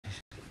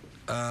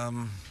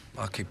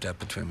I'll keep that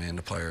between me and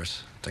the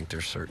players. I think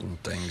there's certain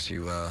things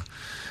you to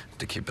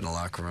keep in the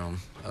locker room,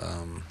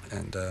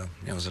 and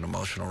it was an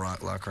emotional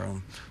locker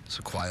room. It's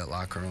a quiet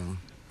locker room.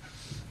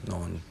 No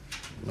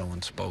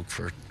one spoke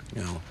for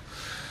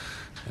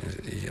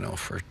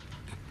for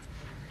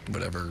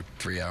whatever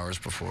 3 hours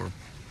before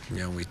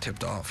we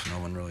tipped off. No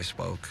one really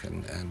spoke,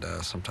 and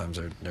sometimes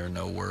there are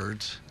no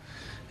words.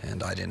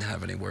 And I didn't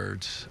have any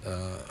words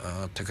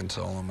to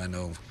console him. I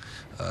know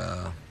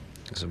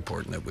it's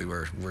important that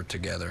we're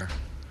together,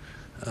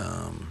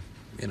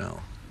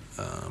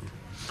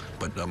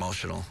 but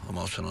emotional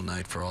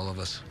night for all of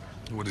us.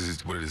 What did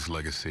his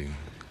legacy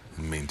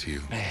mean to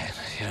you? Man,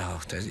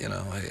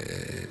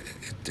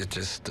 it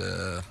just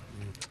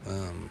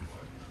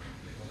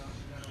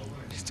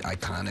it's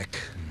iconic.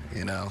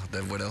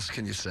 What else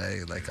can you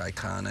say? Like,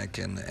 iconic,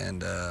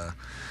 and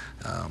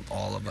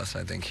all of us,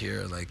 I think,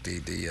 here, like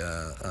it's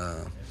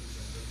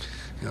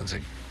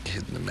like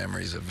the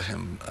memories of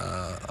him,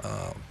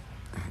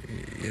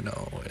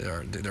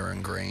 they're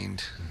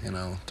ingrained.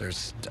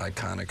 There's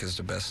iconic is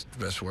the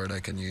best word I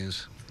can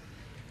use.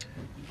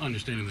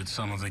 Understanding that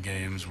some of the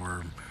games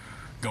were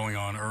going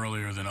on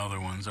earlier than other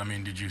ones, I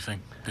mean, did you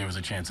think there was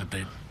a chance that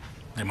they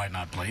might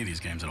not play these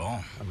games at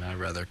all? I mean, I'd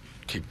rather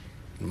keep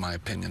my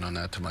opinion on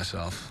that to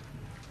myself.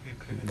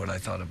 What I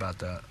thought about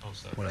that,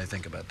 what I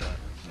think about that.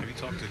 Have you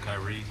talked to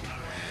Kyrie?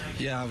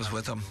 Yeah, I was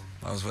with him.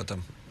 I'll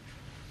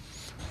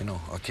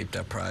keep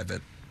that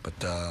private, but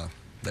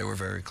they were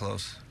very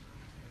close.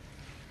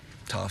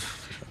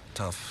 Tough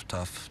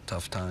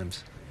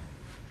times.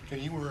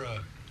 And you were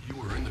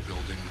in the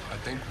building, I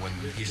think, when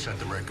he set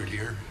the record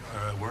here,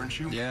 weren't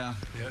you? Yeah.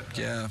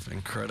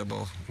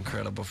 Incredible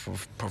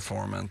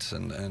performance,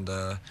 and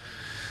that's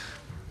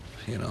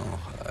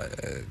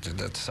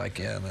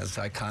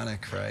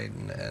iconic, right?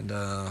 And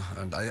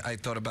I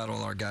thought about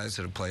all our guys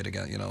that have played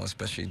again,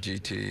 especially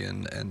GT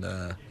and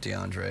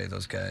DeAndre,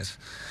 those guys.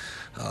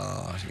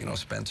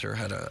 Spencer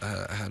had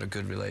a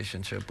good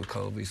relationship with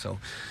Kobe, so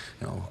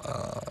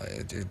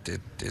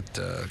it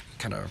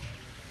kind of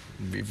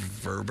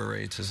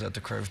reverberates as at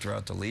the curve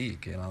throughout the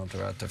league,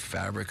 throughout the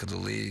fabric of the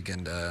league.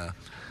 And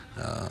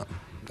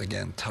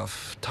again,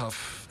 tough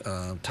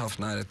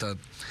night. I thought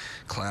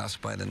class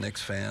by the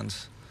Knicks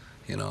fans,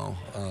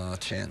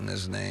 chanting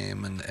his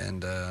name,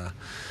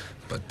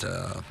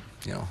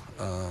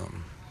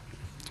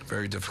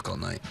 very difficult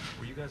night.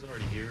 Were you guys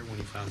already here when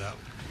you found out,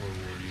 or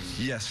were you?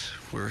 Yes,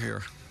 we were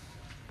here.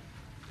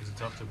 Is it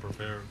tough to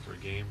prepare for a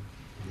game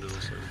under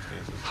those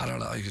circumstances? I don't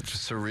know. It's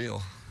just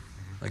surreal.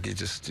 Like, you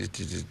just,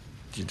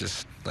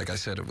 like I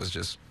said, it was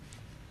just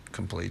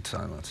complete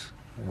silence.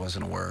 It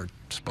wasn't a word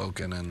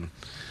spoken, and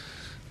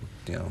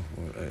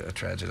a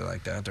tragedy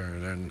like that,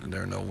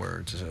 there are no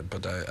words.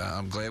 But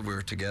I'm glad we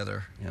were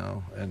together,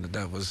 and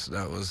that was we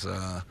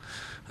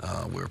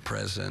were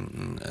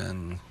present,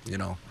 and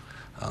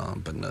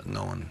but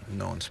no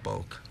one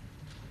spoke.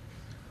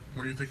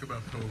 When you think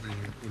about Kobe,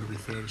 would it be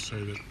fair to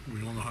say that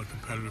we all know how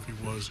competitive he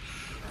was,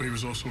 but he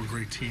was also a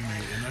great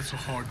teammate, and that's a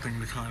hard thing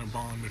to kind of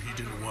bond, but he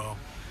did it well.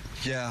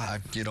 Yeah,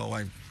 I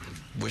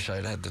wish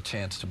I'd had the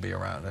chance to be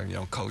around,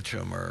 coach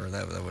him, or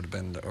that would have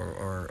been,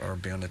 or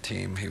be on the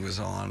team he was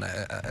on.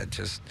 I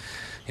just,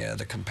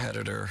 the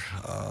competitor.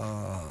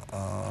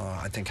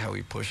 I think how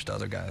he pushed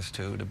other guys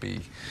too to be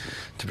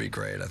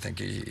great. I think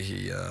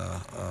he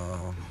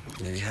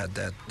had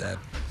that.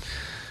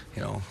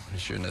 You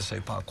shouldn't have say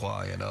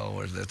patois,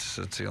 or that's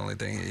the only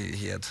thing.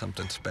 He had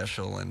something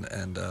special,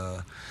 and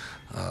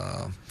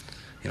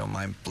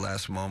my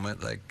last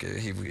moment, like,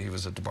 he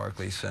was at the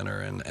Barclays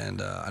Center,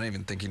 and I didn't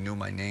even think he knew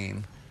my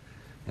name,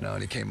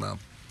 and he came up,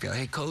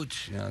 hey,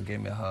 coach, gave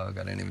me a hug.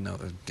 I didn't even know,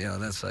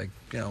 that's like,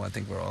 I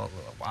think we're all,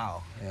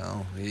 wow,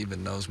 he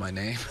even knows my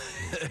name.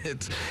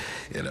 It's,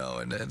 and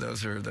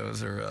those are,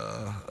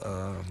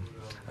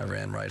 I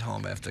ran right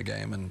home after the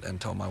game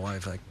and told my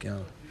wife, like,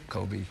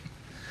 Kobe,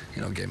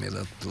 gave me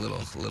the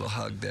little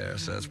hug there,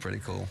 so that's pretty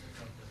cool.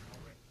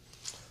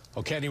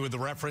 Oh, Kenny, with the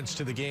reference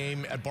to the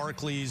game at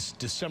Barclays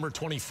December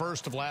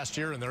 21st of last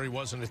year, and there he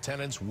was in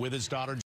attendance with his daughter.